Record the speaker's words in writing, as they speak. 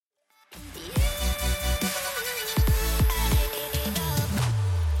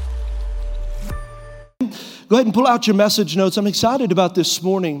Go ahead and pull out your message notes. I'm excited about this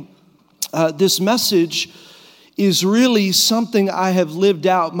morning. This message is really something I have lived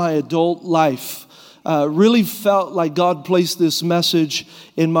out my adult life. Really felt like God placed this message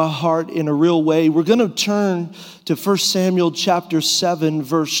in my heart in a real way. We're going to turn to 1 Samuel chapter 7,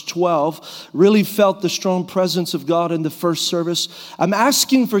 verse 12. Really felt the strong presence of God in the first service. I'm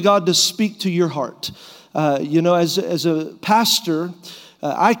asking for God to speak to your heart. As a pastor,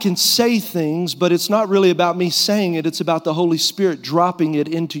 I can say things, but it's not really about me saying it. It's about the Holy Spirit dropping it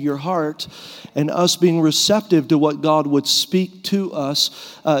into your heart and us being receptive to what God would speak to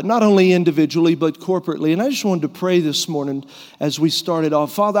us, not only individually, but corporately. And I just wanted to pray this morning as we started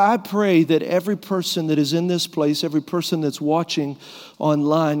off. Father, I pray that every person that is in this place, every person that's watching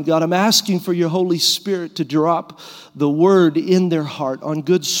online, God, I'm asking for your Holy Spirit to drop the word in their heart on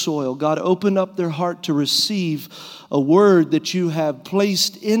good soil. God, open up their heart to receive a word that you have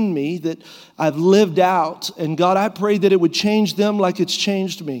placed in me that I've lived out. And God, I pray that it would change them like it's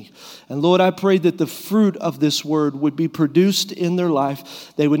changed me. And Lord, I pray that the fruit of this word would be produced in their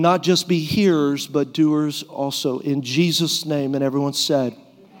life. They would not just be hearers, but doers also. In Jesus' name, and everyone said,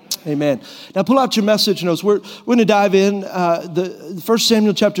 amen. Now pull out your message notes. We're going to dive in. The 1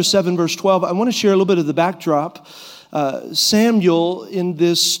 Samuel chapter 7, verse 12. I want to share a little bit of the backdrop. Samuel in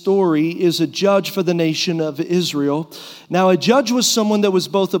this story is a judge for the nation of Israel. Now, a judge was someone that was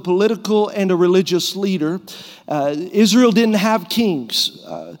both a political and a religious leader. Israel didn't have kings.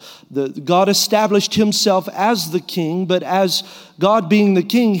 God established himself as the king, but as God being the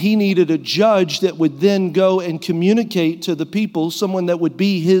king, he needed a judge that would then go and communicate to the people, someone that would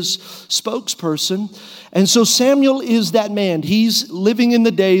be his spokesperson. And so Samuel is that man. He's living in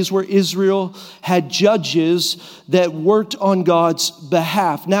the days where Israel had judges that worked on God's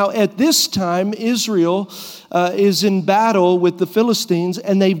behalf. Now, at this time, Israel is in battle with the Philistines,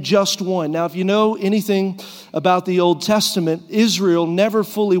 and they've just won. Now, if you know anything about the Old Testament, Israel never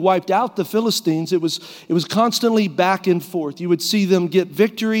fully wiped out the Philistines. It was constantly back and forth. You would see them get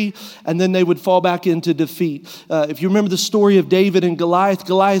victory, and then they would fall back into defeat. If you remember the story of David and Goliath,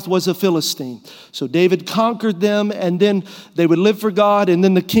 Goliath was a Philistine. So David conquered them, and then they would live for God, and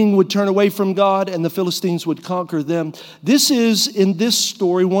then the king would turn away from God, and the Philistines would conquer them. This is, in this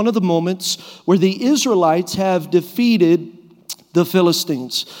story, one of the moments where the Israelites have defeated the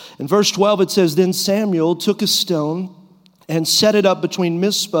Philistines. In verse 12 it says, "Then Samuel took a stone and set it up between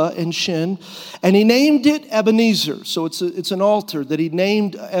Mizpah and Shin, and he named it Ebenezer." So it's an altar that he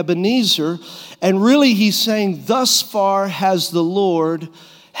named Ebenezer, and really he's saying, "Thus far has the Lord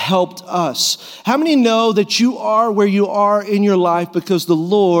helped us." How many know that you are where you are in your life because the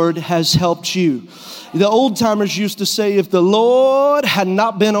Lord has helped you? The old timers used to say, "If the Lord had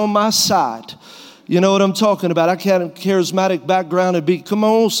not been on my side." You know what I'm talking about. I had a charismatic background. It'd be, come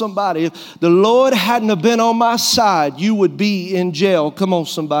on, somebody. If the Lord hadn't have been on my side, you would be in jail. Come on,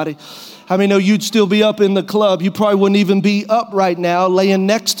 somebody. How many know you'd still be up in the club? You probably wouldn't even be up right now laying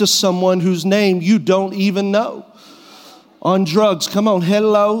next to someone whose name you don't even know. On drugs. Come on,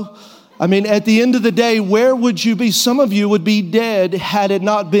 hello. I mean, at the end of the day, where would you be? Some of you would be dead had it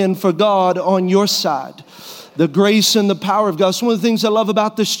not been for God on your side. The grace and the power of God. So one of the things I love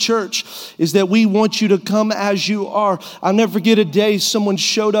about this church is that we want you to come as you are. I'll never forget a day someone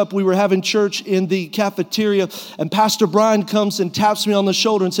showed up. We were having church in the cafeteria, and Pastor Brian comes and taps me on the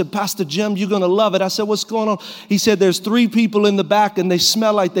shoulder and said, "Pastor Jim, you're going to love it." I said, "What's going on?" He said, "There's 3 people in the back, and they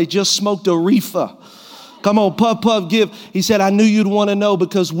smell like they just smoked a reefer." Come on, puff, puff, give. He said, "I knew you'd want to know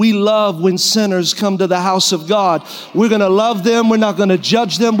because we love when sinners come to the house of God. We're going to love them. We're not going to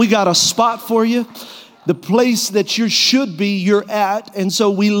judge them. We got a spot for you. The place that you should be, you're at." And so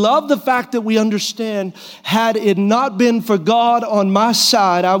we love the fact that we understand, had it not been for God on my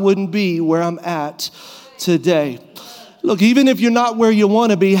side, I wouldn't be where I'm at today. Look, even if you're not where you want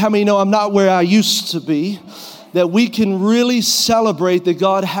to be, how many know I'm not where I used to be? That we can really celebrate that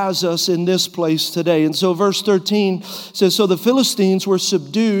God has us in this place today. And so verse 13 says, "So the Philistines were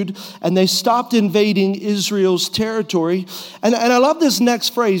subdued and they stopped invading Israel's territory." And I love this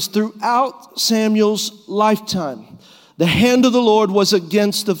next phrase, "throughout Samuel's lifetime. The hand of the Lord was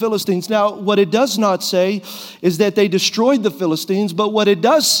against the Philistines." Now, what it does not say is that they destroyed the Philistines, but what it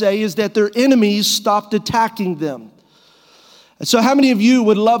does say is that their enemies stopped attacking them. And so how many of you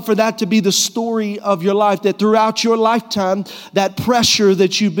would love for that to be the story of your life, that throughout your lifetime, that pressure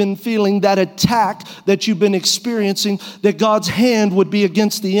that you've been feeling, that attack that you've been experiencing, that God's hand would be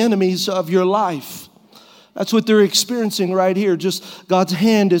against the enemies of your life? That's what they're experiencing right here. Just God's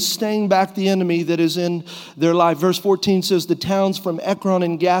hand is staying back the enemy that is in their life. Verse 14 says, "The towns from Ekron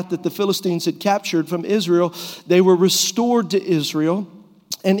and Gath that the Philistines had captured from Israel, they were restored to Israel.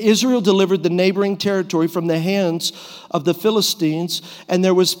 And Israel delivered the neighboring territory from the hands of the Philistines, and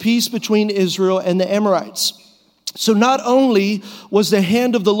there was peace between Israel and the Amorites. So not only was the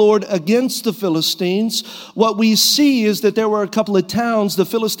hand of the Lord against the Philistines, what we see is that there were a couple of towns the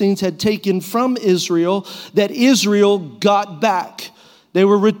Philistines had taken from Israel that Israel got back. They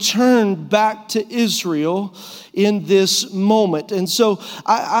were returned back to Israel in this moment. And so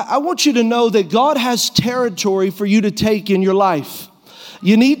I want you to know that God has territory for you to take in your life.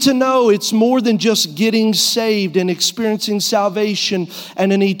 You need to know it's more than just getting saved and experiencing salvation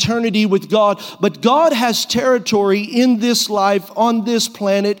and an eternity with God. But God has territory in this life, on this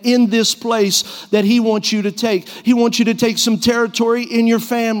planet, in this place that He wants you to take. He wants you to take some territory in your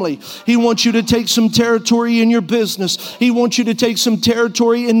family. He wants you to take some territory in your business. He wants you to take some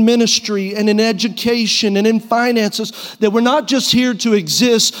territory in ministry and in education and in finances. That we're not just here to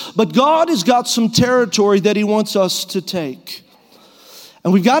exist, but God has got some territory that He wants us to take.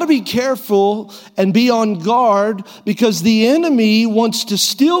 And we've got to be careful and be on guard because the enemy wants to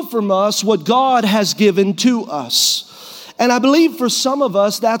steal from us what God has given to us. And I believe for some of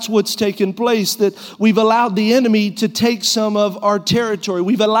us, that's what's taken place, that we've allowed the enemy to take some of our territory.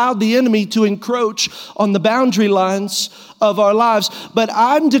 We've allowed the enemy to encroach on the boundary lines of our lives. But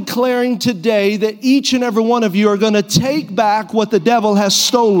I'm declaring today that each and every one of you are going to take back what the devil has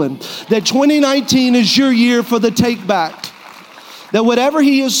stolen. That 2019 is your year for the take back. That whatever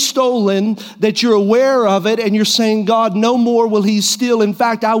he has stolen, that you're aware of it and you're saying, God, no more will he steal. In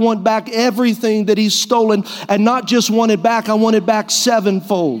fact, I want back everything that he's stolen, and not just want it back, I want it back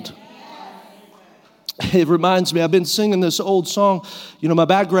sevenfold. It reminds me, I've been singing this old song. You know, my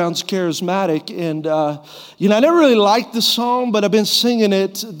background's charismatic, and, I never really liked the song, but I've been singing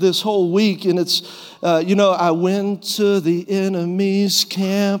it this whole week, and it's, I went to the enemy's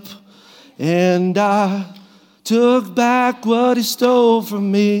camp, and I took back what he stole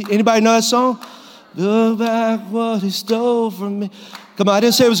from me. Anybody know that song? Took back what he stole from me. Come on, I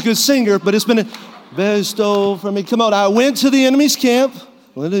didn't say I was a good singer, but it's been he stole from me. Come on, I went to the enemy's camp,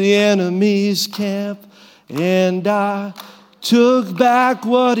 and I took back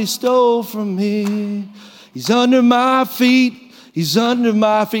what he stole from me. He's under my feet. He's under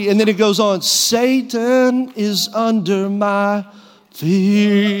my feet. And then it goes on, Satan is under my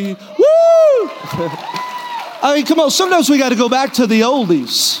feet. Woo! I mean, come on, sometimes we got to go back to the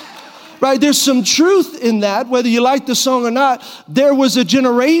oldies, right? There's some truth in that, whether you like the song or not. There was a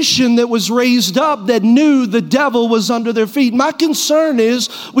generation that was raised up that knew the devil was under their feet. My concern is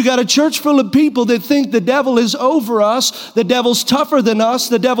we got a church full of people that think the devil is over us, the devil's tougher than us,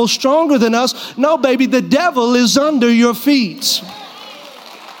 the devil's stronger than us. No, baby, the devil is under your feet.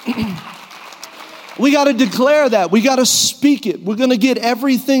 We got to declare that. We got to speak it. We're going to get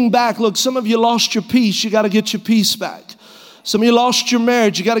everything back. Look, some of you lost your peace. You got to get your peace back. Some of you lost your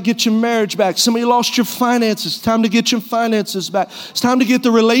marriage. You got to get your marriage back. Some of you lost your finances. It's time to get your finances back. It's time to get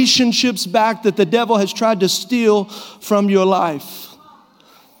the relationships back that the devil has tried to steal from your life.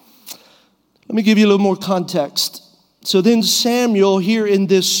 Let me give you a little more context. So then Samuel, here in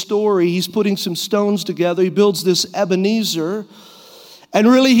this story, he's putting some stones together. He builds this Ebenezer. And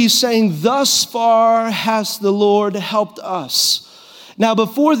really he's saying, thus far has the Lord helped us. Now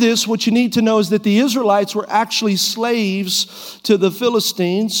before this, what you need to know is that the Israelites were actually slaves to the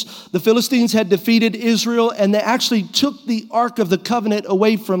Philistines. The Philistines had defeated Israel, and they actually took the Ark of the Covenant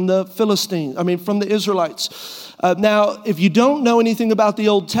away from the from the Israelites. Now, if you don't know anything about the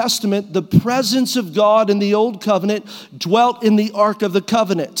Old Testament, the presence of God in the Old Covenant dwelt in the Ark of the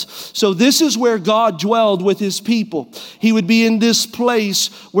Covenant. So this is where God dwelled with his people. He would be in this place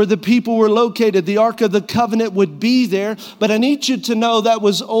where the people were located. The Ark of the Covenant would be there. But I need you to know that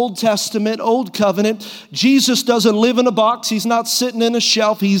was Old Testament, Old Covenant. Jesus doesn't live in a box. He's not sitting in a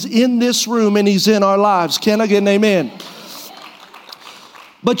shelf. He's in this room and he's in our lives. Can I get an amen?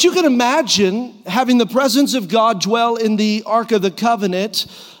 But you can imagine having the presence of God dwell in the Ark of the Covenant.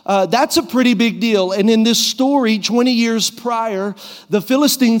 That's a pretty big deal. And in this story, 20 years prior, the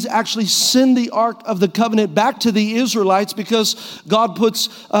Philistines actually send the Ark of the Covenant back to the Israelites because God puts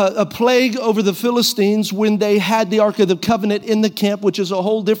a plague over the Philistines when they had the Ark of the Covenant in the camp, which is a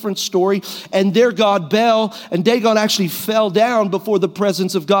whole different story. And their god Baal and Dagon actually fell down before the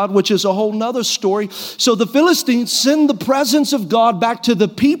presence of God, which is a whole nother story. So the Philistines send the presence of God back to the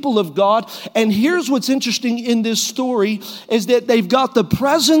people of God. And here's what's interesting in this story is that they've got the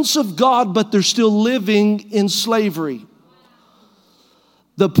presence of God, but they're still living in slavery.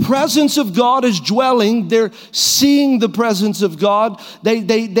 The presence of God is dwelling. They're seeing the presence of God.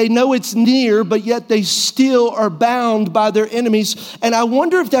 They know it's near, but yet they still are bound by their enemies. And I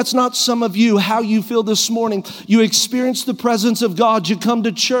wonder if that's not some of you, how you feel this morning. You experience the presence of God. You come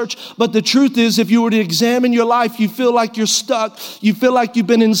to church. But the truth is, if you were to examine your life, you feel like you're stuck. You feel like you've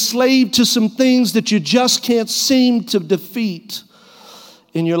been enslaved to some things that you just can't seem to defeat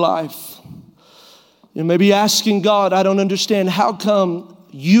in your life. You may be asking God, I don't understand. How come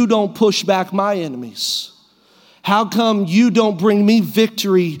you don't push back my enemies? How come you don't bring me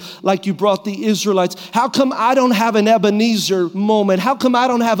victory like you brought the Israelites? How come I don't have an Ebenezer moment? How come I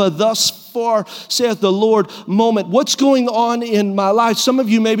don't have a thus far saith the Lord moment? What's going on in my life? Some of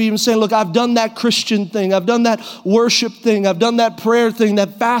you may be even saying, look, I've done that Christian thing. I've done that worship thing. I've done that prayer thing,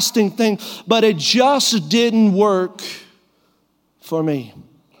 that fasting thing, but it just didn't work for me.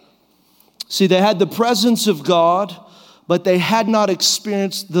 See, they had the presence of God, but they had not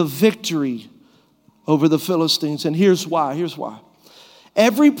experienced the victory over the Philistines. And here's why.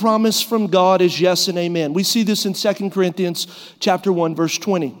 Every promise from God is yes and amen. We see this in 2 Corinthians chapter 1, verse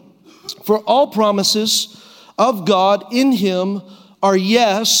 20. For all promises of God in him are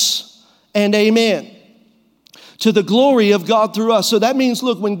yes and amen, to the glory of God through us. So that means,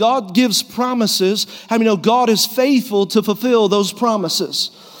 look, when God gives promises, how many know God is faithful to fulfill those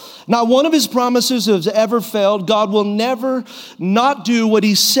promises? Not one of his promises has ever failed. God will never not do what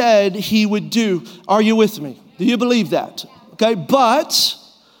he said he would do. Are you with me? Do you believe that? Okay, but,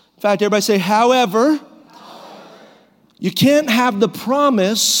 in fact, everybody say, however, you can't have the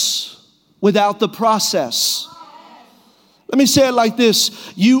promise without the process. Let me say it like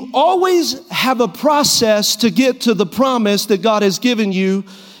this. You always have a process to get to the promise that God has given you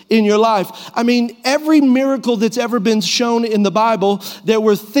in your life. I mean, every miracle that's ever been shown in the Bible, there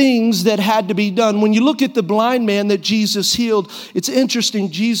were things that had to be done. When you look at the blind man that Jesus healed, it's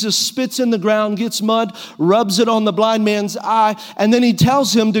interesting. Jesus spits in the ground, gets mud, rubs it on the blind man's eye, and then he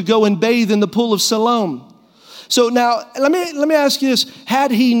tells him to go and bathe in the pool of Siloam. So now, let me ask you this.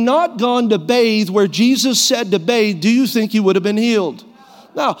 Had he not gone to bathe where Jesus said to bathe, do you think he would have been healed?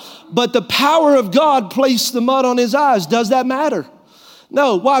 No. But the power of God placed the mud on his eyes. Does that matter?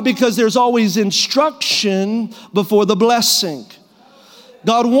 No. Why? Because there's always instruction before the blessing.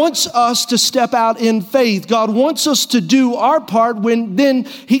 God wants us to step out in faith. God wants us to do our part when then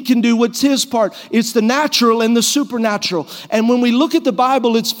he can do what's his part. It's the natural and the supernatural. And when we look at the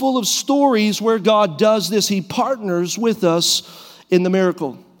Bible, it's full of stories where God does this. He partners with us in the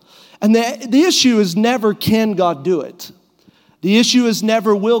miracle. And the issue is never, can God do it? The issue is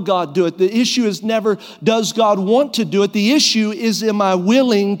never, will God do it? The issue is never, does God want to do it? The issue is, am I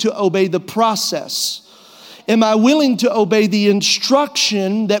willing to obey the process? Am I willing to obey the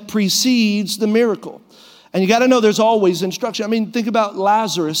instruction that precedes the miracle? And you got to know there's always instruction. I mean, think about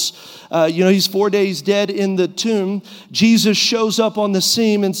Lazarus. He's 4 days dead in the tomb. Jesus shows up on the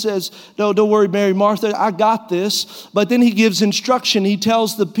scene and says, no, don't worry, Mary, Martha, I got this. But then he gives instruction. He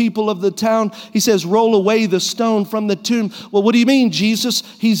tells the people of the town, he says, roll away the stone from the tomb. Well, what do you mean, Jesus?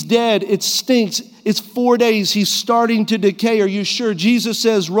 He's dead. It stinks. It's 4 days. He's starting to decay. Are you sure? Jesus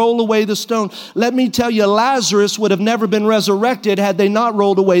says, roll away the stone. Let me tell you, Lazarus would have never been resurrected had they not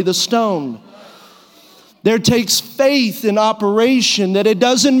rolled away the stone. There takes faith in operation that it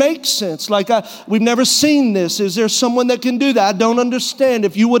doesn't make sense. We've never seen this. Is there someone that can do that? I don't understand.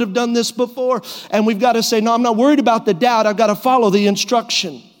 If you would have done this before. And we've got to say, no, I'm not worried about the doubt. I've got to follow the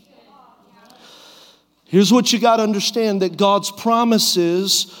instruction. Here's what you got to understand, that God's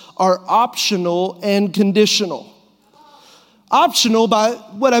promises are optional and conditional. Optional, by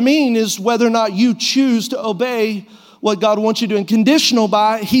what I mean is whether or not you choose to obey what God wants you to do. And conditional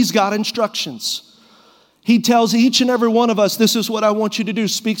by, he's got instructions. He tells each and every one of us, this is what I want you to do.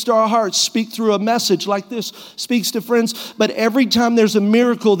 Speaks to our hearts, speak through a message like this, speaks to friends. But every time there's a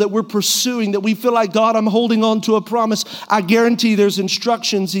miracle that we're pursuing, that we feel like, God, I'm holding on to a promise, I guarantee there's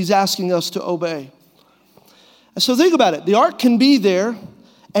instructions he's asking us to obey. And so think about it. The ark can be there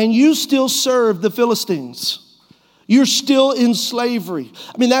and you still serve the Philistines. You're still in slavery.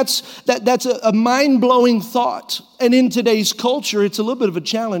 I mean, that's a mind-blowing thought. And in today's culture, it's a little bit of a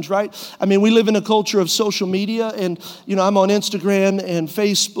challenge, right? I mean, we live in a culture of social media, and, I'm on Instagram and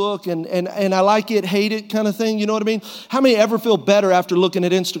Facebook, and I like it, hate it kind of thing. You know what I mean? How many ever feel better after looking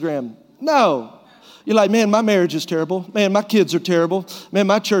at Instagram? No. You're like, man, my marriage is terrible. Man, my kids are terrible. Man,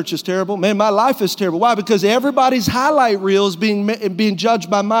 my church is terrible. Man, my life is terrible. Why? Because everybody's highlight reel is being judged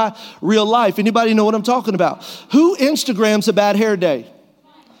by my real life. Anybody know what I'm talking about? Who Instagrams a bad hair day?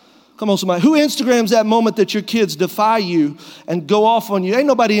 Come on, somebody. Who Instagrams that moment that your kids defy you and go off on you? Ain't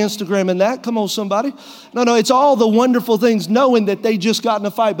nobody Instagramming that. Come on, somebody. No, it's all the wonderful things, knowing that they just got in a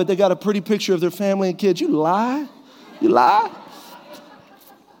fight, but they got a pretty picture of their family and kids. You lie. You lie.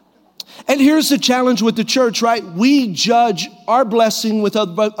 And here's the challenge with the church, right? We judge our blessing with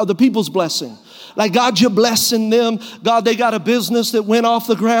other people's blessing. Like, God, you're blessing them. God, they got a business that went off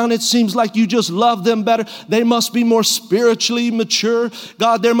the ground. It seems like you just love them better. They must be more spiritually mature.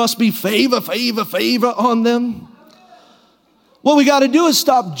 God, there must be favor on them. What we got to do is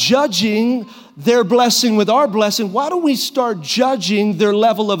stop judging their blessing with our blessing. Why don't we start judging their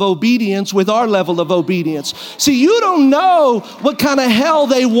level of obedience with our level of obedience? See, you don't know what kind of hell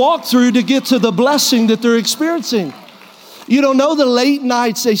they walk through to get to the blessing that they're experiencing. You don't know the late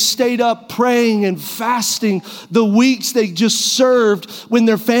nights they stayed up praying and fasting, the weeks they just served when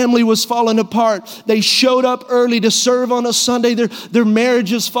their family was falling apart. They showed up early to serve on a Sunday. Their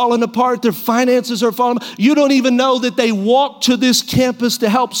marriage is falling apart. Their finances are falling apart. You don't even know that they walked to this campus to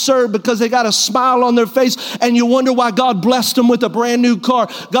help serve because they got a smile on their face, and you wonder why God blessed them with a brand new car.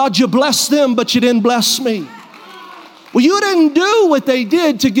 God, you blessed them, but you didn't bless me. Well, you didn't do what they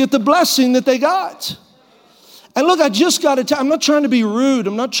did to get the blessing that they got. And look, I just got to tell you, I'm not trying to be rude.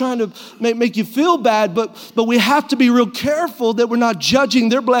 I'm not trying to make you feel bad, but we have to be real careful that we're not judging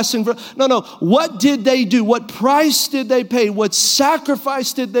their blessing. No. What did they do? What price did they pay? What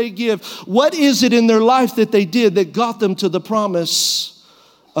sacrifice did they give? What is it in their life that they did that got them to the promise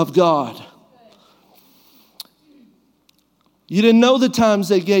of God? You didn't know the times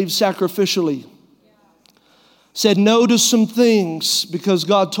they gave sacrificially. Said no to some things because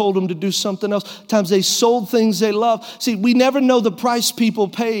God told them to do something else. Times they sold things they love. See, we never know the price people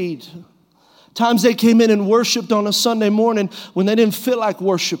paid. Times they came in and worshiped on a Sunday morning when they didn't feel like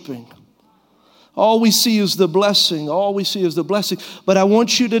worshiping. All we see is the blessing. All we see is the blessing. But I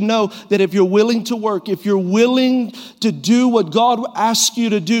want you to know that if you're willing to work, if you're willing to do what God asks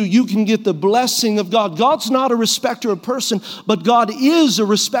you to do, you can get the blessing of God. God's not a respecter of person, but God is a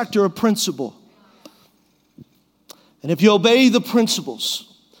respecter of principle. And if you obey the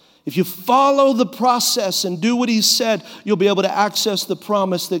principles, if you follow the process and do what He said, you'll be able to access the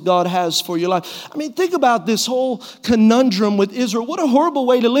promise that God has for your life. I mean, think about this whole conundrum with Israel. What a horrible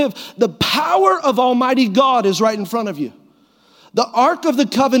way to live. The power of Almighty God is right in front of you. The Ark of the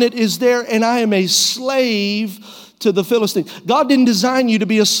Covenant is there, and I am a slave to the Philistine. God didn't design you to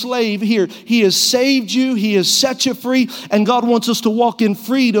be a slave here. He has saved you. He has set you free, and God wants us to walk in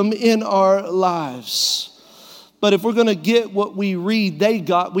freedom in our lives. But if we're going to get what we read they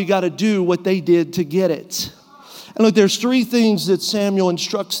got, we got to do what they did to get it. And look, there's three things that Samuel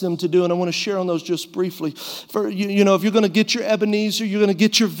instructs them to do, and I want to share on those just briefly. For you know, if you're going to get your Ebenezer, you're going to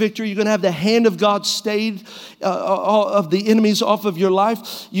get your victory, you're going to have the hand of God stayed of the enemies off of your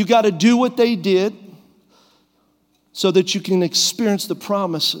life, you got to do what they did so that you can experience the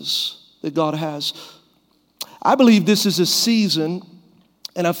promises that God has. I believe this is a season,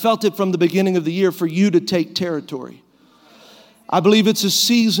 and I felt it from the beginning of the year, for you to take territory. I believe it's a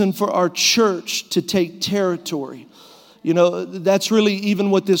season for our church to take territory. You know, that's really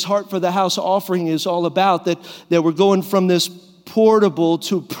even what this Heart for the House offering is all about, that we're going from this portable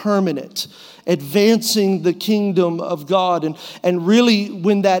to permanent, advancing the kingdom of God. And really,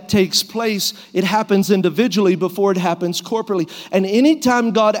 when that takes place, it happens individually before it happens corporately. And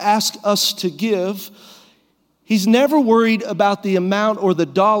anytime God asks us to give, He's never worried about the amount or the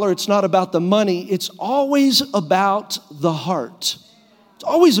dollar. It's not about the money. It's always about the heart. It's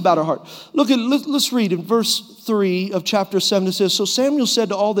always about our heart. Let's read in verse 3 of chapter 7. It says, "So Samuel said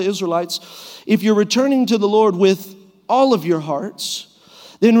to all the Israelites, if you're returning to the Lord with all of your hearts,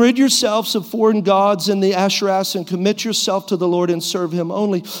 then rid yourselves of foreign gods and the Asherahs and commit yourself to the Lord and serve Him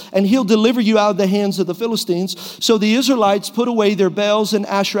only. And He'll deliver you out of the hands of the Philistines." So the Israelites put away their Baals and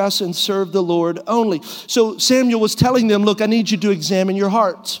Asherahs and served the Lord only. So Samuel was telling them, look, I need you to examine your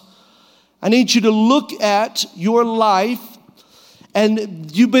heart. I need you to look at your life.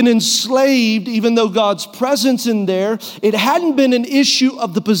 And you've been enslaved, even though God's presence in there. It hadn't been an issue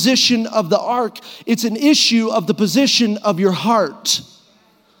of the position of the ark. It's an issue of the position of your heart.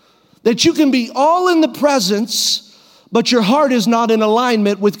 That you can be all in the presence, but your heart is not in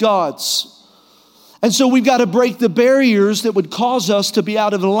alignment with God's. And so we've got to break the barriers that would cause us to be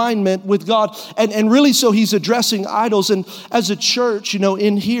out of alignment with God. And really, so He's addressing idols. And as a church, you know,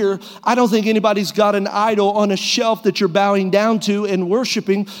 in here, I don't think anybody's got an idol on a shelf that you're bowing down to and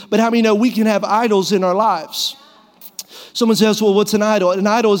worshiping. But how many know we can have idols in our lives? Someone says, well, what's an idol? An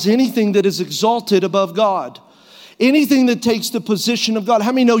idol is anything that is exalted above God. Anything that takes the position of God.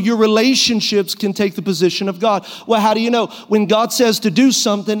 How many know your relationships can take the position of God? Well, how do you know? When God says to do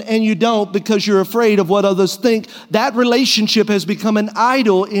something and you don't because you're afraid of what others think, that relationship has become an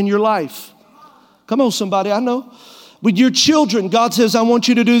idol in your life. Come on, somebody, I know. With your children, God says, I want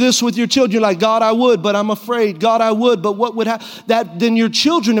you to do this with your children. You're like, God, I would, but I'm afraid. God, I would, but what would happen? Then your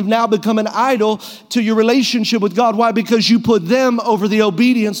children have now become an idol to your relationship with God. Why? Because you put them over the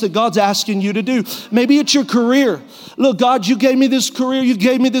obedience that God's asking you to do. Maybe it's your career. Look, God, you gave me this career. You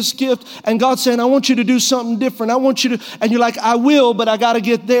gave me this gift. And God's saying, I want you to do something different. I want you to, and you're like, I will, but I got to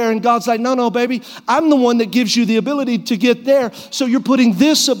get there. And God's like, no, baby, I'm the one that gives you the ability to get there. So you're putting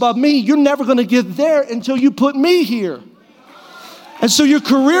this above me. You're never going to get there until you put me here. And so your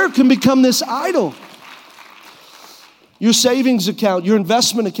career can become this idol. Your savings account, your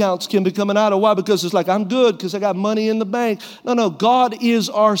investment accounts can become an idol. Why? Because it's like, I'm good because I got money in the bank. No, God is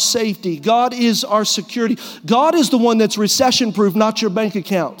our safety. God is our security. God is the one that's recession-proof, not your bank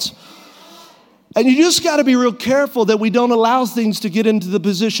accounts. And you just got to be real careful that we don't allow things to get into the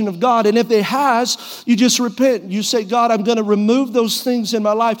position of God. And if it has, you just repent. You say, God, I'm going to remove those things in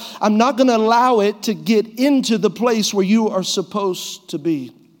my life. I'm not going to allow it to get into the place where you are supposed to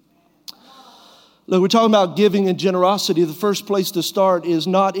be. Look, we're talking about giving and generosity. The first place to start is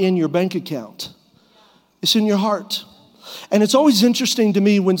not in your bank account. It's in your heart. And it's always interesting to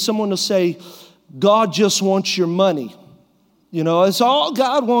me when someone will say, God just wants your money. You know, it's all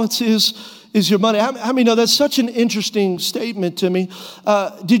God wants is your money. How many know that's such an interesting statement to me?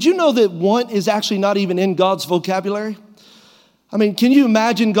 Did you know that want is actually not even in God's vocabulary? I mean, can you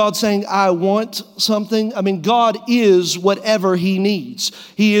imagine God saying, I want something? I mean, God is whatever he needs.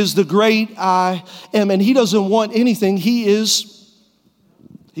 He is the great I am, and he doesn't want anything. He's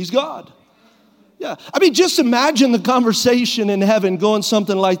God. Yeah. I mean, just imagine the conversation in heaven going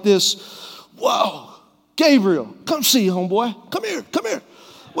something like this. Whoa, Gabriel, come see, homeboy. Come here.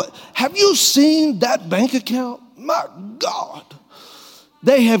 What, have you seen that bank account? My God.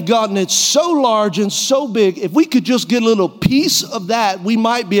 They have gotten it so large and so big. If we could just get a little piece of that, we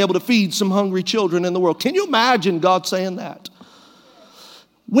might be able to feed some hungry children in the world. Can you imagine God saying that?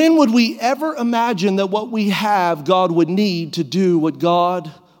 When would we ever imagine that what we have, God would need to do what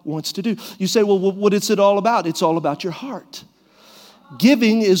God wants to do? You say, well, what is it all about? It's all about your heart.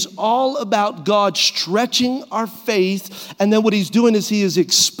 Giving is all about God stretching our faith, and then what he's doing is he is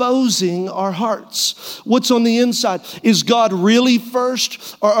exposing our hearts. What's on the inside? Is God really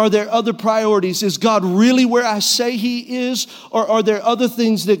first, or are there other priorities? Is God really where I say he is, or are there other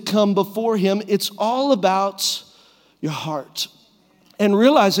things that come before him? It's all about your heart. And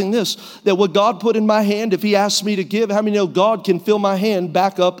realizing this, that what God put in my hand, if he asks me to give, how many know God can fill my hand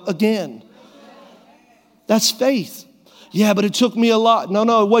back up again? That's faith. Yeah, but it took me a lot.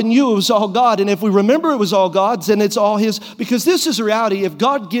 No, it wasn't you. It was all God. And if we remember it was all God's, then it's all his. Because this is a reality. If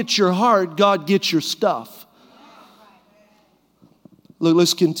God gets your heart, God gets your stuff. Look,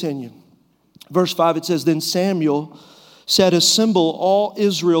 let's continue. Verse 5, it says, Then Samuel said, Assemble all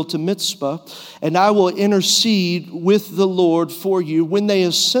Israel to Mizpah, and I will intercede with the Lord for you. When they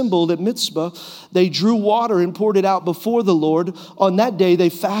assembled at Mizpah, they drew water and poured it out before the Lord. On that day they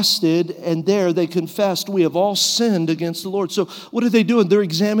fasted, and there they confessed, we have all sinned against the Lord. So what are they doing? They're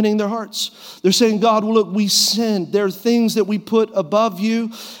examining their hearts. They're saying, God, well, look, we sinned. There are things that we put above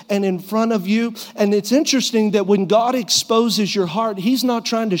you and in front of you. And it's interesting that when God exposes your heart, he's not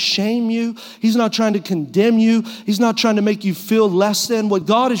trying to shame you. He's not trying to condemn you. He's not trying to make you feel less than. What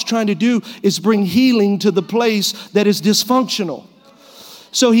God is trying to do is bring healing to the place that is dysfunctional.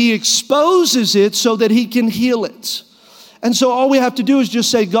 So he exposes it so that he can heal it. And so all we have to do is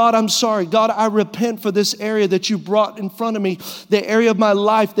just say, God, I'm sorry. God, I repent for this area that you brought in front of me, the area of my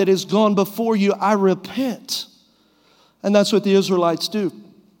life that has gone before you. I repent. And that's what the Israelites do.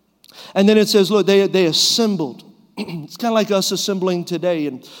 And then it says, look, they assembled. It's kind of like us assembling today,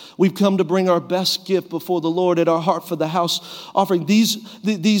 and we've come to bring our best gift before the Lord at our Heart for the House offering.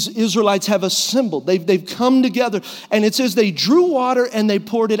 These Israelites have assembled. They've come together, and it says they drew water and they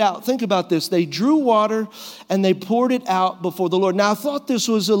poured it out. Think about this. They drew water and they poured it out before the Lord. Now, I thought this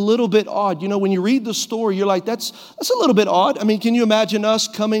was a little bit odd. You know, when you read the story, you're like, that's a little bit odd. I mean, can you imagine us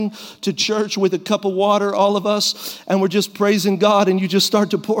coming to church with a cup of water, all of us, and we're just praising God, and you just start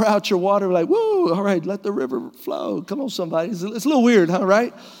to pour out your water, like, woo, all right, let the river flow. Come on, somebody. It's a little weird, huh,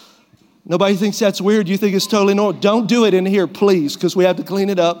 right? Nobody thinks that's weird. You think it's totally normal. Don't do it in here, please, because we have to clean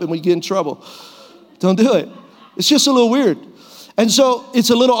it up and we get in trouble. Don't do it. It's just a little weird. And so it's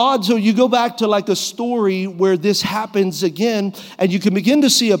a little odd. So you go back to like a story where this happens again, and you can begin to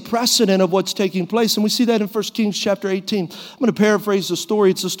see a precedent of what's taking place. And we see that in 1 Kings chapter 18. I'm going to paraphrase the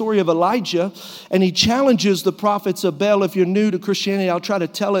story. It's the story of Elijah, and he challenges the prophets of Baal. If you're new to Christianity, I'll try to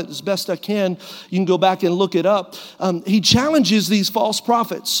tell it as best I can. You can go back and look it up. He challenges these false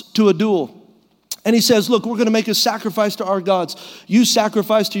prophets to a duel. And he says, look, we're going to make a sacrifice to our gods. You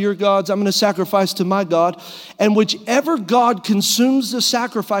sacrifice to your gods. I'm going to sacrifice to my God. And whichever God consumes the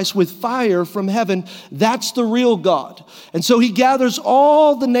sacrifice with fire from heaven, that's the real God. And so he gathers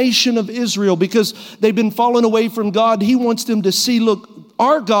all the nation of Israel because they've been fallen away from God. He wants them to see, look,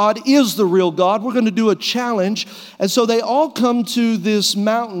 our God is the real God. We're going to do a challenge. And so they all come to this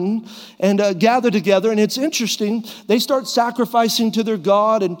mountain and gather together. And it's interesting. They start sacrificing to their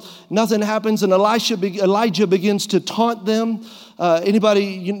God and nothing happens. And Elijah begins to taunt them. Anybody,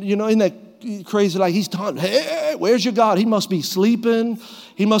 you know, isn't that crazy? Like he's taunting, hey, where's your God? He must be sleeping.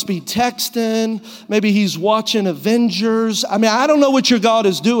 He must be texting. Maybe he's watching Avengers. I mean, I don't know what your God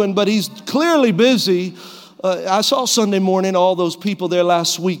is doing, but he's clearly busy. I saw Sunday morning all those people there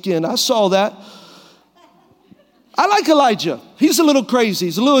last weekend. I saw that. I like Elijah. He's a little crazy.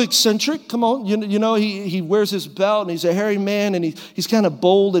 He's a little eccentric. Come on. You know, he wears his belt and he's a hairy man and he's kind of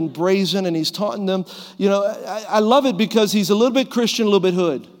bold and brazen and he's taunting them. You know, I love it because he's a little bit Christian, a little bit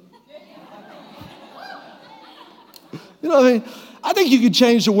hood. You know what I mean? I think you could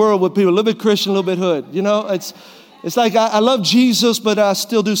change the world with people, a little bit Christian, a little bit hood. You know, it's like I love Jesus, but I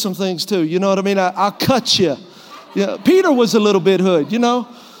still do some things too. You know what I mean? I'll cut you. Yeah, Peter was a little bit hood, you know.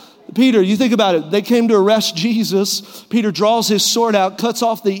 Peter, you think about it. They came to arrest Jesus. Peter draws his sword out, cuts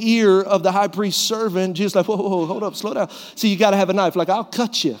off the ear of the high priest's servant. Jesus like, whoa, hold up, slow down. See, you got to have a knife. Like, I'll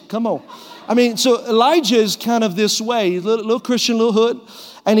cut you. Come on. I mean, so Elijah is kind of this way, little Christian, little hood.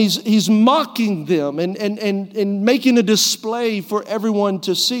 And he's mocking them and making a display for everyone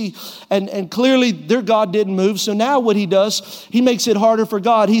to see. And clearly their God didn't move. So now what he does, he makes it harder for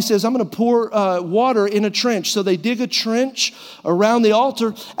God. He says, I'm going to pour water in a trench. So they dig a trench around the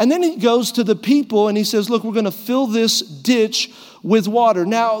altar. And then he goes to the people and he says, look, we're going to fill this ditch with water.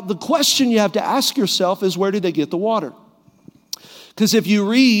 Now, the question you have to ask yourself is, where did they get the water? Because if you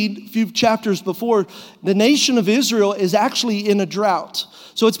read a few chapters before, the nation of Israel is actually in a drought.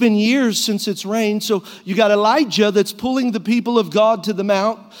 So it's been years since it's rained. So you got Elijah that's pulling the people of God to the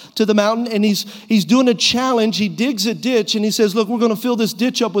mountain, and he's doing a challenge. He digs a ditch and he says, look, we're going to fill this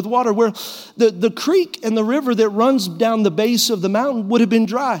ditch up with water, where the creek and the river that runs down the base of the mountain would have been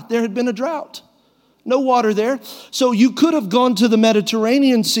dry. There had been a drought. No water there. So you could have gone to the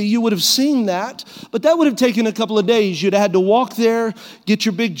Mediterranean Sea. You would have seen that. But that would have taken a couple of days. You'd have had to walk there, get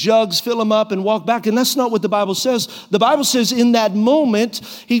your big jugs, fill them up, and walk back. And that's not what the Bible says. The Bible says in that moment,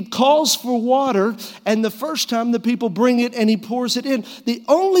 he calls for water. And the first time the people bring it and he pours it in. The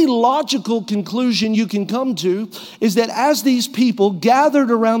only logical conclusion you can come to is that as these people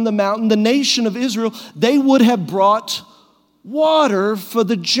gathered around the mountain, the nation of Israel, they would have brought water for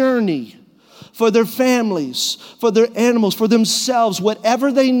the journey, for their families, for their animals, for themselves,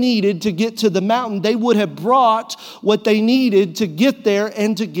 whatever they needed to get to the mountain, they would have brought what they needed to get there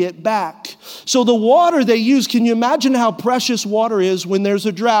and to get back. So the water they use, can you imagine how precious water is when there's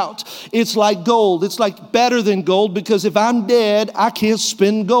a drought? It's like gold. It's like better than gold, because if I'm dead, I can't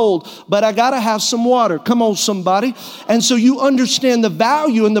spend gold, but I got to have some water. Come on, somebody. And so you understand the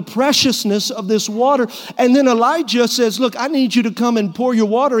value and the preciousness of this water. And then Elijah says, look, I need you to come and pour your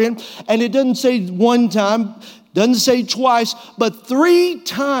water in. And it doesn't say one time, doesn't say twice, but 3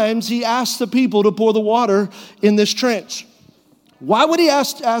 times he asked the people to pour the water in this trench. Why would he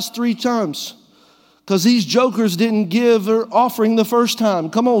ask 3 times? Because these jokers didn't give their offering the first time.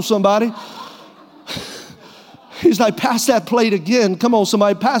 Come on, somebody. He's like, pass that plate again. Come on,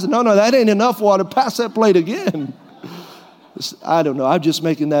 somebody, pass it. No, that ain't enough water. Pass that plate again. I don't know. I'm just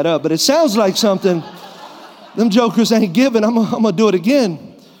making that up. But it sounds like something. Them jokers ain't giving. I'm going to do it again.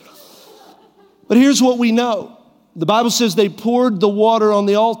 But here's what we know. The Bible says they poured the water on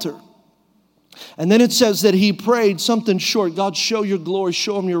the altar. And then it says that he prayed something short. God, show your glory.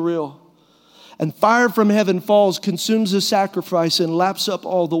 Show them you're real. And fire from heaven falls, consumes the sacrifice, and laps up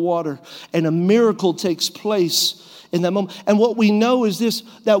all the water. And a miracle takes place in that moment. And what we know is this,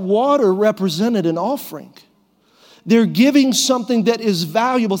 that water represented an offering. They're giving something that is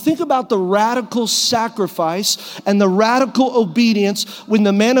valuable. Think about the radical sacrifice and the radical obedience. When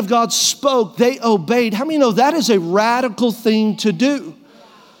the man of God spoke, they obeyed. How many know that is a radical thing to do?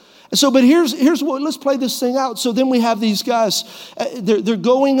 So, but here's what, let's play this thing out. So then we have these guys, they're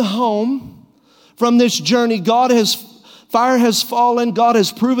going home from this journey. God has Fire has fallen. God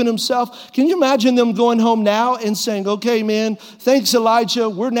has proven himself. Can you imagine them going home now and saying, okay, man, thanks, Elijah.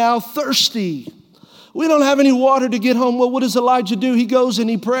 We're now thirsty. We don't have any water to get home. Well, what does Elijah do? He goes and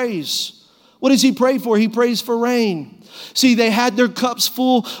he prays. What does he pray for? He prays for rain. See, they had their cups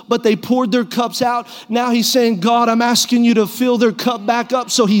full, but they poured their cups out. Now he's saying, God, I'm asking you to fill their cup back up.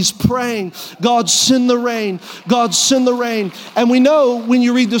 So he's praying, God, send the rain. God, send the rain. And we know when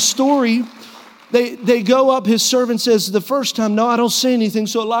you read the story, They go up, his servant says the first time, no, I don't say anything.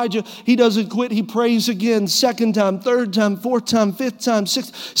 So Elijah, he doesn't quit. He prays again, second time, third time, fourth time, fifth time,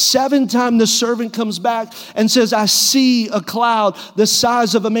 sixth, seventh time the servant comes back and says, I see a cloud the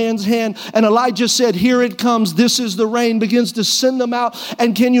size of a man's hand. And Elijah said, here it comes. This is the rain, begins to send them out.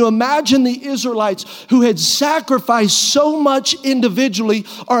 And can you imagine the Israelites who had sacrificed so much individually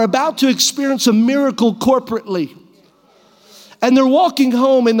are about to experience a miracle corporately? And they're walking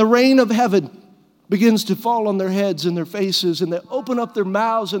home and the rain of heaven begins to fall on their heads and their faces, and they open up their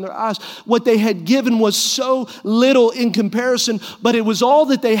mouths and their eyes. What they had given was so little in comparison, but it was all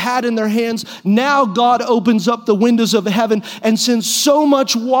that they had in their hands. Now God opens up the windows of heaven and sends so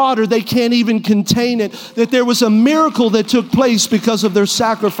much water they can't even contain it, that there was a miracle that took place because of their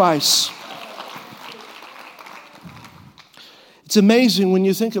sacrifice. It's amazing when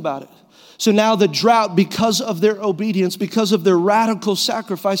you think about it. So now the drought, because of their obedience, because of their radical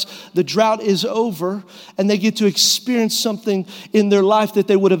sacrifice, the drought is over and they get to experience something in their life that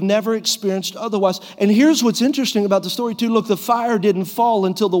they would have never experienced otherwise. And here's what's interesting about the story too. Look, the fire didn't fall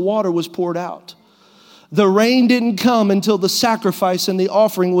until the water was poured out. The rain didn't come until the sacrifice and the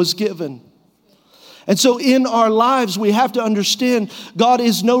offering was given. And so in our lives, we have to understand God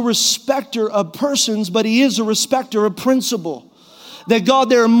is no respecter of persons, but he is a respecter of principle. That God,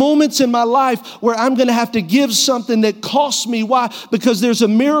 there are moments in my life where I'm going to have to give something that costs me. Why? Because there's a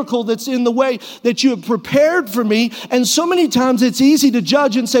miracle that's in the way that you have prepared for me. And so many times it's easy to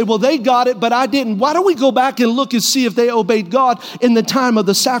judge and say, well, they got it, but I didn't. Why don't we go back and look and see if they obeyed God in the time of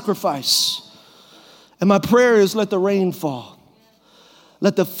the sacrifice? And my prayer is, let the rain fall.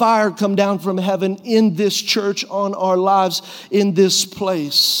 Let the fire come down from heaven in this church, on our lives, in this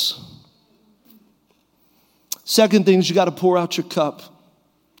place. Second thing is you got to pour out your cup.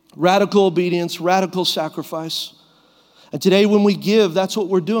 Radical obedience, radical sacrifice. And today when we give, that's what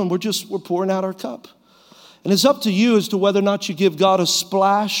we're doing. We're pouring out our cup. And it's up to you as to whether or not you give God a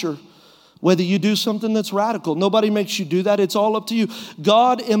splash or whether you do something that's radical. Nobody makes you do that. It's all up to you.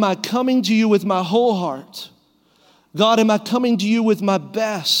 God, am I coming to you with my whole heart? God, am I coming to you with my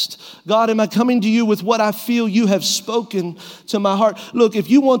best? God, am I coming to you with what I feel you have spoken to my heart? Look, if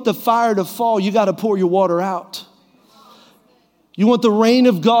you want the fire to fall, you got to pour your water out. You want the rain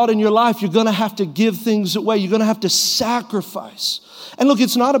of God in your life, you're going to have to give things away. You're going to have to sacrifice. And look,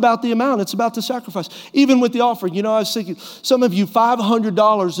 it's not about the amount, it's about the sacrifice. Even with the offering, I was thinking, some of you,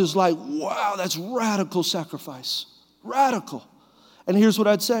 $500 is like, wow, that's radical sacrifice. Radical. And here's what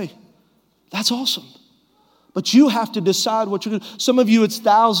I'd say. That's awesome. But you have to decide what you're going to do. Some of you, it's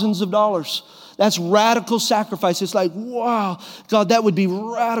thousands of dollars. That's radical sacrifice. It's like, wow, God, that would be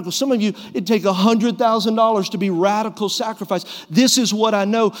radical. Some of you, it'd take $100,000 to be radical sacrifice. This is what I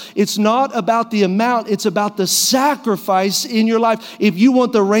know. It's not about the amount. It's about the sacrifice in your life. If you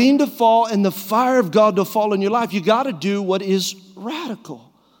want the rain to fall and the fire of God to fall in your life, you got to do what is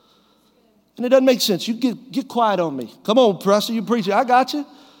radical. And it doesn't make sense. You get quiet on me. Come on, Preston, you preach it. I got you.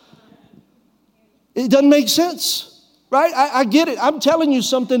 It doesn't make sense, right? I get it. I'm telling you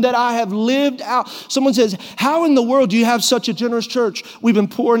something that I have lived out. Someone says, how in the world do you have such a generous church? We've been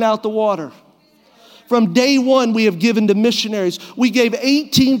pouring out the water. From day one, we have given to missionaries. We gave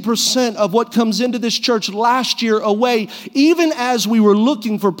 18% of what comes into this church last year away, even as we were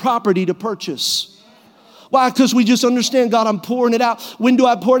looking for property to purchase. Why? Because we just understand, God, I'm pouring it out. When do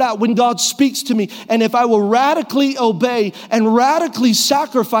I pour it out? When God speaks to me. And if I will radically obey and radically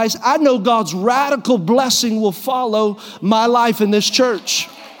sacrifice, I know God's radical blessing will follow my life in this church.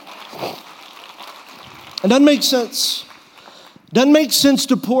 It doesn't make sense. It doesn't make sense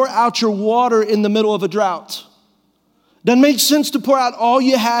to pour out your water in the middle of a drought. Doesn't make sense to pour out all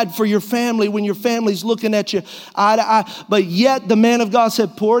you had for your family when your family's looking at you eye to eye. But yet the man of God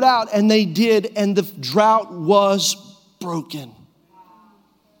said, pour it out. And they did. And the drought was broken.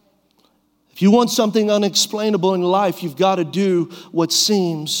 If you want something unexplainable in life, you've got to do what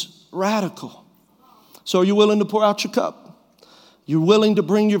seems radical. So are you willing to pour out your cup? You're willing to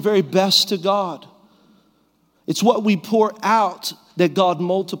bring your very best to God. It's what we pour out that God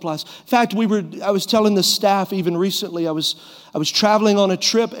multiplies. In fact, I was telling the staff even recently, I was traveling on a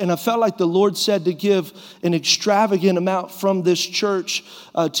trip, and I felt like the Lord said to give an extravagant amount from this church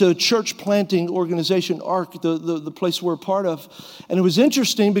to a church planting organization, ARC, the place we're a part of. And it was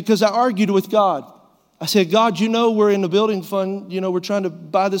interesting because I argued with God. I said, God, we're in the building fund, we're trying to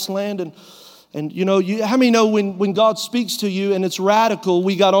buy this land, and how many know when God speaks to you and it's radical,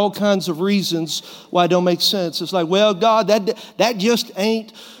 we got all kinds of reasons why it don't make sense. It's like, well, God, that just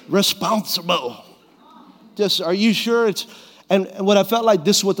ain't responsible. Just, are you sure? And what I felt like,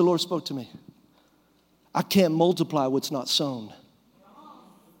 this is what the Lord spoke to me. I can't multiply what's not sown.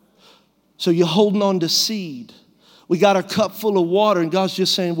 So you're holding on to seed. We got our cup full of water, and God's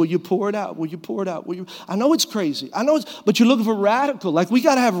just saying, will you pour it out? Will you pour it out? I know it's crazy. But you're looking for radical. Like, we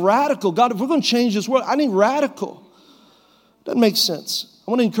got to have radical. God, if we're going to change this world, I need radical. Doesn't make sense.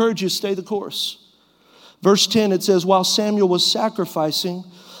 I want to encourage you to stay the course. Verse 10, it says, while Samuel was sacrificing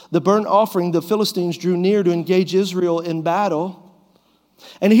the burnt offering, the Philistines drew near to engage Israel in battle.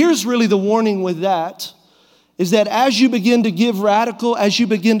 And here's really the warning with that, is that as you begin to give radical, as you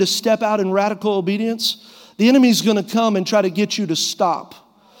begin to step out in radical obedience, the enemy's going to come and try to get you to stop.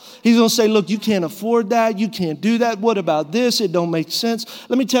 He's going to say, look, you can't afford that. You can't do that. What about this? It don't make sense.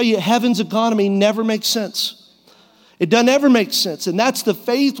 Let me tell you, heaven's economy never makes sense. It doesn't ever make sense. And that's the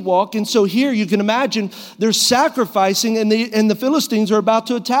faith walk. And so here you can imagine they're sacrificing and the Philistines are about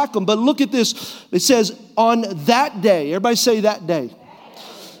to attack them. But look at this. It says on that day. Everybody say that day.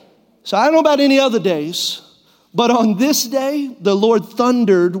 So I don't know about any other days. But on this day, the Lord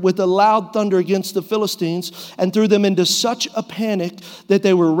thundered with a loud thunder against the Philistines and threw them into such a panic that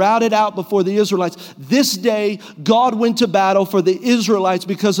they were routed out before the Israelites. This day, God went to battle for the Israelites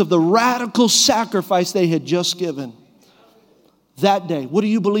because of the radical sacrifice they had just given. That day, what are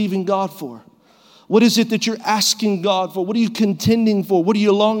you believing God for? What is it that you're asking God for? What are you contending for? What are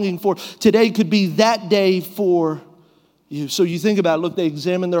you longing for? Today could be that day for you. So you think about it. Look, they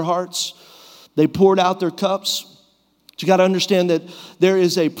examined their hearts. They poured out their cups. But you got to understand that there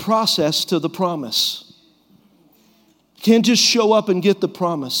is a process to the promise. You can't just show up and get the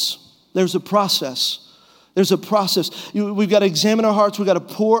promise. There's a process. There's a process. We've got to examine our hearts. We've got to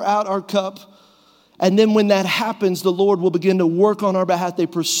pour out our cup. And then when that happens, the Lord will begin to work on our behalf. They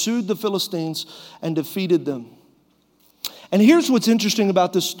pursued the Philistines and defeated them. And here's what's interesting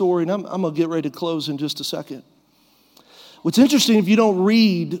about this story, and I'm going to get ready to close in just a second. What's interesting, if you don't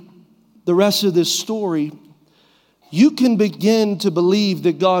read the rest of this story, you can begin to believe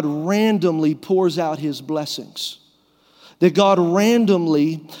that God randomly pours out his blessings, that God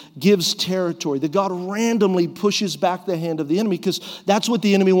randomly gives territory, that God randomly pushes back the hand of the enemy, because that's what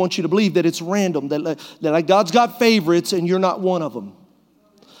the enemy wants you to believe, that it's random, that like God's got favorites and you're not one of them.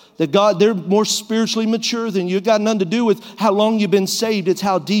 That God, they're more spiritually mature than you. It's got nothing to do with how long you've been saved. It's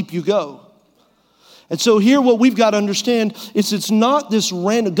how deep you go. And so here what we've got to understand is it's not this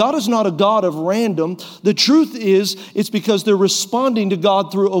random. God is not a God of random. The truth is it's because they're responding to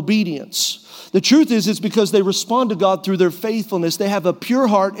God through obedience. The truth is it's because they respond to God through their faithfulness. They have a pure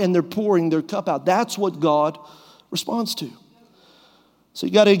heart and they're pouring their cup out. That's what God responds to. So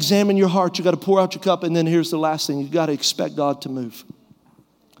you got to examine your heart. You got to pour out your cup. And then here's the last thing. You got to expect God to move.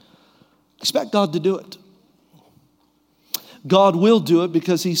 Expect God to do it. God will do it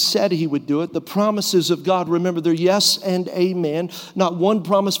because he said he would do it. The promises of God, remember, they're yes and amen. Not one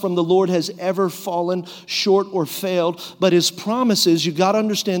promise from the Lord has ever fallen short or failed. But his promises, you got to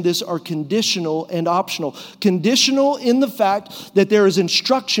understand this, are conditional and optional. Conditional in the fact that there is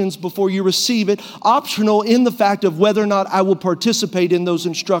instructions before you receive it. Optional in the fact of whether or not I will participate in those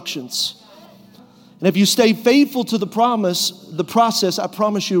instructions. And if you stay faithful to the process, I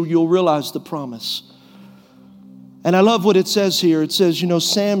promise you, you'll realize the promise. And I love what it says here. It says,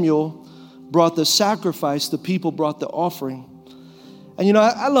 Samuel brought the sacrifice, the people brought the offering. And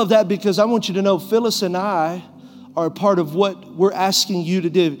I love that because I want you to know Phyllis and I are a part of what we're asking you to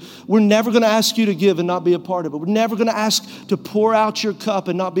do. We're never going to ask you to give and not be a part of it. We're never going to ask to pour out your cup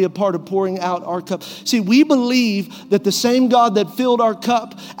and not be a part of pouring out our cup. See, we believe that the same God that filled our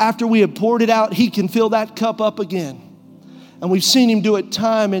cup after we had poured it out, he can fill that cup up again. And we've seen him do it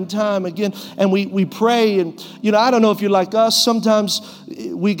time and time again. And we pray. And, I don't know if you're like us. Sometimes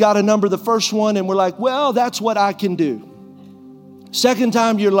we got a number the first one and we're like, well, that's what I can do. Second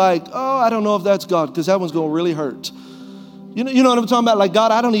time you're like, oh, I don't know if that's God because that one's going to really hurt. You know what I'm talking about? Like,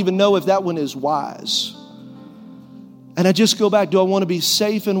 God, I don't even know if that one is wise. And I just go back. Do I want to be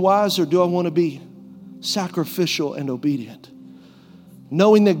safe and wise or do I want to be sacrificial and obedient?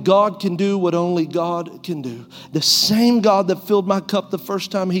 Knowing that God can do what only God can do. The same God that filled my cup the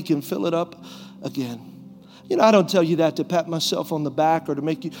first time, he can fill it up again. I don't tell you that to pat myself on the back or to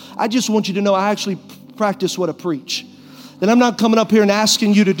make you, I just want you to know I actually practice what I preach. That I'm not coming up here and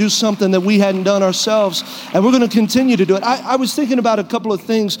asking you to do something that we hadn't done ourselves, and we're going to continue to do it. I was thinking about a couple of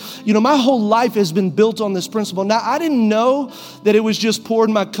things. My whole life has been built on this principle. Now, I didn't know that it was just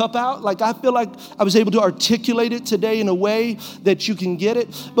pouring my cup out. Like, I feel like I was able to articulate it today in a way that you can get it.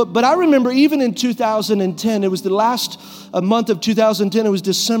 But I remember even in 2010, it was the last month of 2010, it was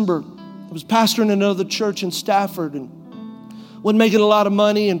December. I was pastoring another church in Stafford and wasn't making a lot of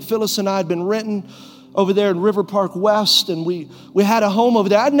money, and Phyllis and I had been renting over there in River Park West, and we had a home over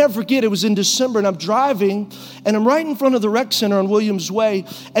there. I'd never forget, it was in December, and I'm driving, and I'm right in front of the rec center on Williams Way,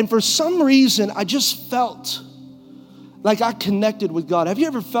 and for some reason, I just felt like I connected with God. Have you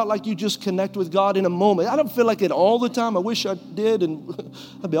ever felt like you just connect with God in a moment? I don't feel like it all the time. I wish I did, and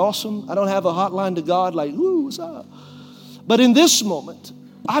that'd be awesome. I don't have a hotline to God like, ooh, what's up? But in this moment,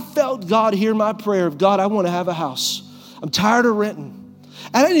 I felt God hear my prayer of, God, I want to have a house. I'm tired of renting.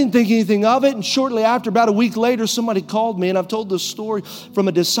 And I didn't think anything of it. And shortly after, about a week later, somebody called me. And I've told this story from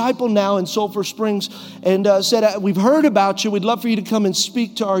a disciple now in Sulphur Springs. And said, we've heard about you. We'd love for you to come and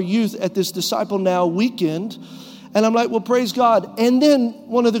speak to our youth at this Disciple Now weekend. And I'm like, well, praise God. And then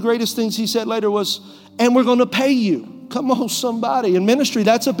one of the greatest things he said later was, and we're going to pay you. Come on, somebody. In ministry,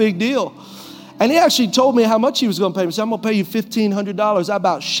 that's a big deal. And he actually told me how much he was going to pay me. He said, I'm going to pay you $1,500. I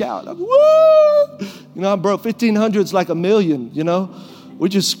about shout. I'm, woo! I'm broke. $1,500 is like $1 million, We're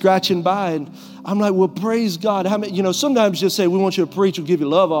just scratching by. And I'm like, well, praise God. How many, sometimes just say, we want you to preach. We'll give you a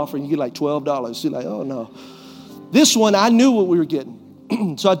love offering. You get like $12. You're like, oh, no. This one, I knew what we were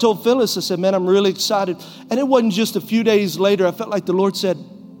getting. So I told Phyllis, I said, man, I'm really excited. And it wasn't just a few days later. I felt like the Lord said,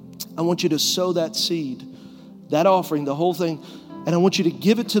 I want you to sow that seed, that offering, the whole thing. And I want you to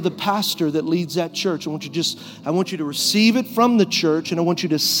give it to the pastor that leads that church. I want you to receive it from the church, and I want you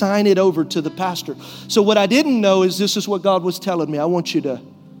to sign it over to the pastor. So what I didn't know is this is what God was telling me. I want you to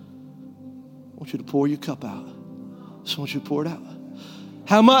pour your cup out. I just want you to pour it out.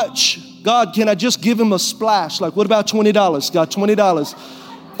 How much? God, can I just give him a splash? Like, what about $20? God, $20.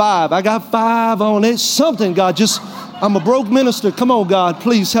 $5. I got $5 on it. Something, God, I'm a broke minister. Come on, God,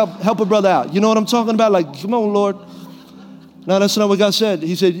 please help a brother out. You know what I'm talking about? Like, come on, Lord. No, that's not what God said.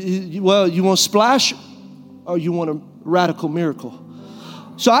 He said, well, you want a splash or you want a radical miracle?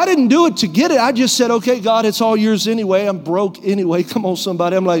 So I didn't do it to get it. I just said, okay, God, it's all yours anyway. I'm broke anyway. Come on,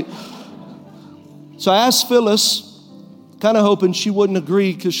 somebody. I'm like, so I asked Phyllis, kind of hoping she wouldn't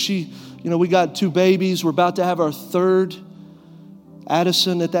agree because we got 2 babies. We're about to have our third,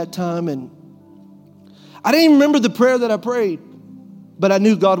 Addison at that time. And I didn't even remember the prayer that I prayed, but I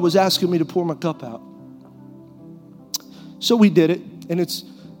knew God was asking me to pour my cup out. So we did it, and it's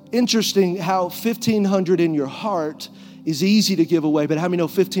interesting how $1,500 in your heart is easy to give away, but how many know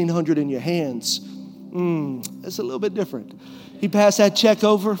 $1,500 in your hands? It's a little bit different. He passed that check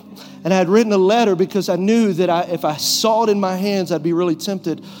over, and I had written a letter because I knew that if I saw it in my hands, I'd be really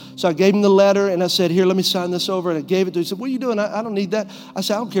tempted. So I gave him the letter, and I said, here, let me sign this over, and I gave it to him. He said, what are you doing? I don't need that. I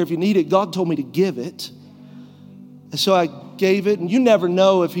said, I don't care if you need it. God told me to give it. And so I gave it, and you never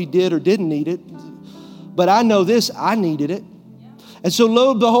know if he did or didn't need it. But I know this, I needed it. And so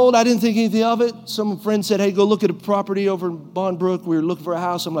lo and behold, I didn't think anything of it. Some friend said, hey, go look at a property over in Bondbrook. We were looking for a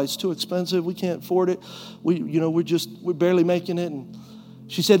house. I'm like, it's too expensive. We can't afford it. We're barely making it. And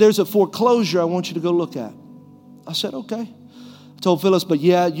she said, there's a foreclosure I want you to go look at. I said, okay. I told Phyllis, but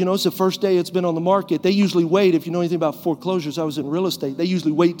yeah, it's the first day it's been on the market. They usually wait. If you know anything about foreclosures, I was in real estate. They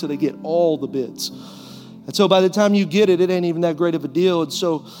usually wait till they get all the bids. And so by the time you get it, it ain't even that great of a deal. And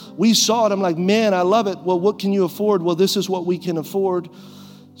so we saw it. I'm like, man, I love it. Well, what can you afford? Well, this is what we can afford.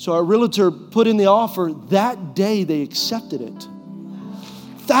 So our realtor put in the offer. That day, they accepted it.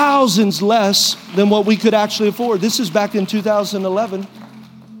 Thousands less than what we could actually afford. This is back in 2011.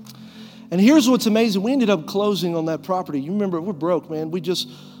 And here's what's amazing. We ended up closing on that property. You remember, we're broke, man. We just,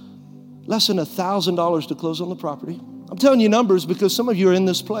 less than $1,000 to close on the property. I'm telling you numbers because some of you are in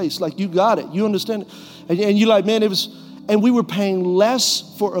this place. Like, you got it. You understand it. And you're like, man, and we were paying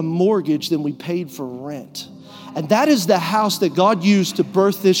less for a mortgage than we paid for rent. And that is the house that God used to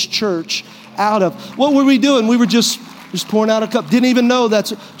birth this church out of. What were we doing? We were just pouring out a cup. Didn't even know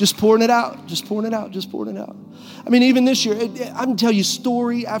that's just pouring it out. Just pouring it out. Just pouring it out. I mean, even this year, I can tell you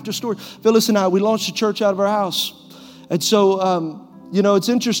story after story. Phyllis and I, we launched a church out of our house. And so, it's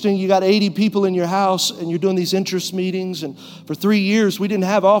interesting. You got 80 people in your house and you're doing these interest meetings. And for 3 years, we didn't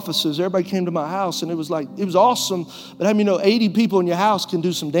have offices. Everybody came to my house and it was awesome. But 80 people in your house can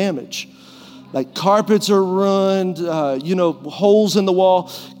do some damage. Like carpets are ruined, holes in the wall.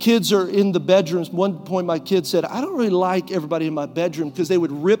 Kids are in the bedrooms. One point my kid said, I don't really like everybody in my bedroom because they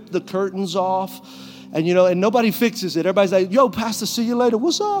would rip the curtains off And, and nobody fixes it. Everybody's like, yo, Pastor, see you later.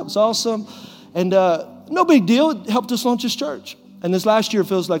 What's up? It's awesome. And no big deal. It helped us launch this church. And this last year, it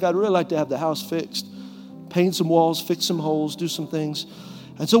feels like I'd really like to have the house fixed. Paint some walls, fix some holes, do some things.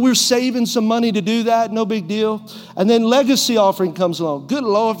 And so we're saving some money to do that. No big deal. And then legacy offering comes along. Good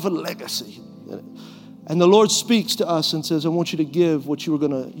Lord for legacy. And the Lord speaks to us and says, I want you to give what you were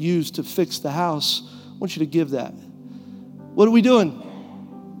going to use to fix the house. I want you to give that. What are we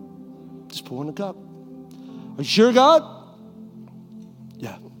doing? Just pouring the cup. Are you sure, God?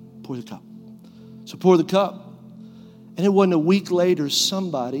 Yeah, pour the cup. So pour the cup. And it wasn't a week later,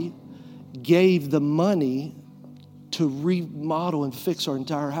 somebody gave the money to remodel and fix our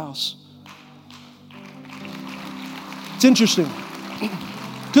entire house. It's interesting.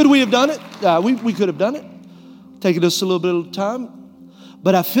 Could we have done it? We could have done it. Taken us a little bit of time.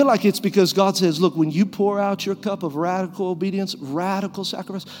 But I feel like it's because God says, look, when you pour out your cup of radical obedience, radical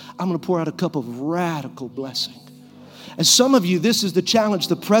sacrifice, I'm going to pour out a cup of radical blessing. And some of you, this is the challenge.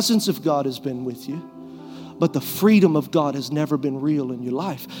 The presence of God has been with you, but the freedom of God has never been real in your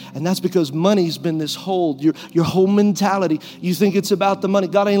life. And that's because money's been this hold, your whole mentality. You think it's about the money.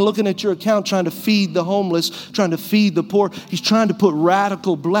 God ain't looking at your account trying to feed the homeless, trying to feed the poor. He's trying to put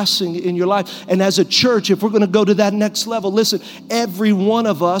radical blessing in your life. And as a church, if we're going to go to that next level, listen, every one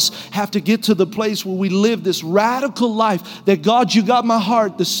of us have to get to the place where we live this radical life that, God, you got my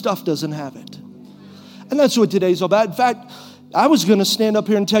heart, the stuff doesn't have it. And that's what today's all about. In fact, I was going to stand up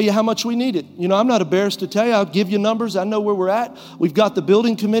here and tell you how much we need it. I'm not embarrassed to tell you. I'll give you numbers. I know where we're at. We've got the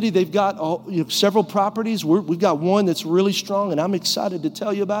building committee. They've got several properties. We've got one that's really strong, and I'm excited to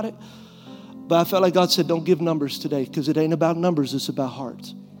tell you about it. But I felt like God said, don't give numbers today, because it ain't about numbers. It's about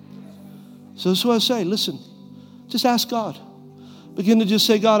hearts. So that's what I say. Listen, just ask God. Begin to just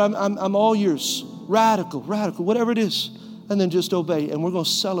say, God, I'm all yours. Radical, whatever it is. And then just obey. And we're going to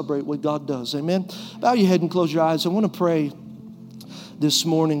celebrate what God does. Amen. Bow your head and close your eyes. I want to pray this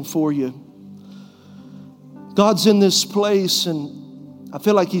morning for you. God's in this place, and I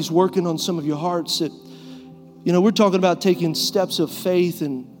feel like He's working on some of your hearts that, we're talking about taking steps of faith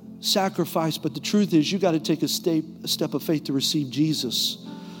and sacrifice, but the truth is you got to take a step of faith to receive Jesus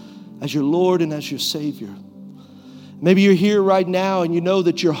as your Lord and as your Savior. Maybe you're here right now and you know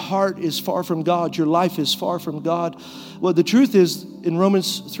that your heart is far from God, your life is far from God. Well, the truth is, in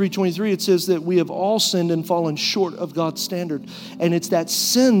Romans 3:23, it says that we have all sinned and fallen short of God's standard. And it's that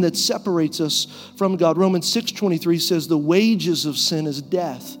sin that separates us from God. Romans 6:23 says the wages of sin is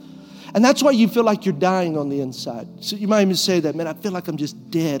death. And that's why you feel like you're dying on the inside. So you might even say that, man, I feel like I'm just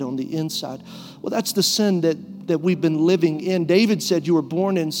dead on the inside. Well, that's the sin that we've been living in. David said you were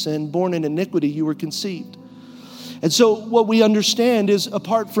born in sin, born in iniquity, you were conceived. And so what we understand is,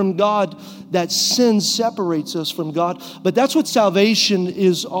 apart from God, that sin separates us from God. But that's what salvation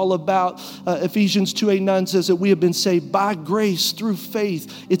is all about. Ephesians 2:8-9 says that we have been saved by grace through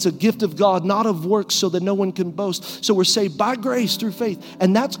faith. It's a gift of God, not of works, so that no one can boast. So we're saved by grace through faith.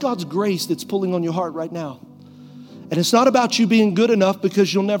 And that's God's grace that's pulling on your heart right now. And it's not about you being good enough,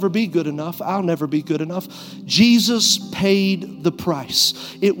 because you'll never be good enough. I'll never be good enough. Jesus paid the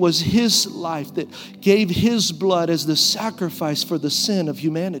price. It was His life that gave His blood as the sacrifice for the sin of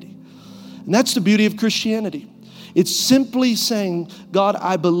humanity. And that's the beauty of Christianity. It's simply saying, God,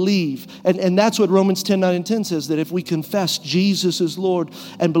 I believe. And that's what Romans 10:9 and 10 says, that if we confess Jesus is Lord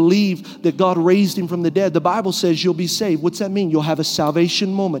and believe that God raised Him from the dead, the Bible says you'll be saved. What's that mean? You'll have a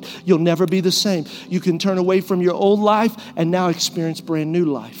salvation moment. You'll never be the same. You can turn away from your old life and now experience brand new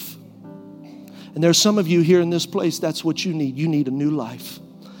life. And there's some of you here in this place, that's what you need. You need a new life.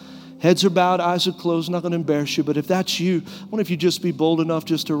 Heads are bowed, eyes are closed, not going to embarrass you. But if that's you, I wonder if you just be bold enough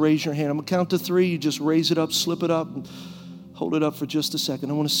just to raise your hand. I'm going to count to 3. You just raise it up, slip it up, and hold it up for just a second.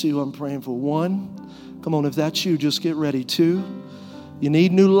 I want to see who I'm praying for. 1, come on, if that's you, just get ready. 2, you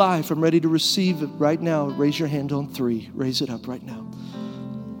need new life. I'm ready to receive it right now. Raise your hand on 3. Raise it up right now.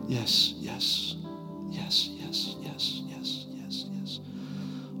 Yes, yes, yes, yes, yes, yes, yes, yes.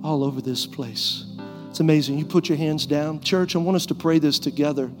 All over this place. It's amazing. You put your hands down. Church, I want us to pray this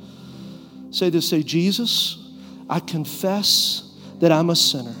together. Say this, say, Jesus, I confess that I'm a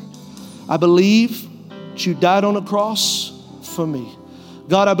sinner. I believe that you died on a cross for me.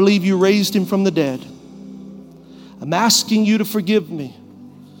 God, I believe you raised Him from the dead. I'm asking you to forgive me.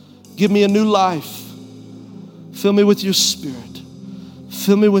 Give me a new life. Fill me with your Spirit.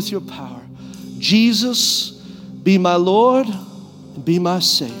 Fill me with your power. Jesus, be my Lord and be my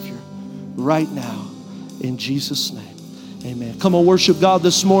Savior right now. In Jesus' name, amen. Come on, worship God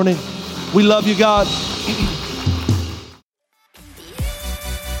this morning. We love you, God.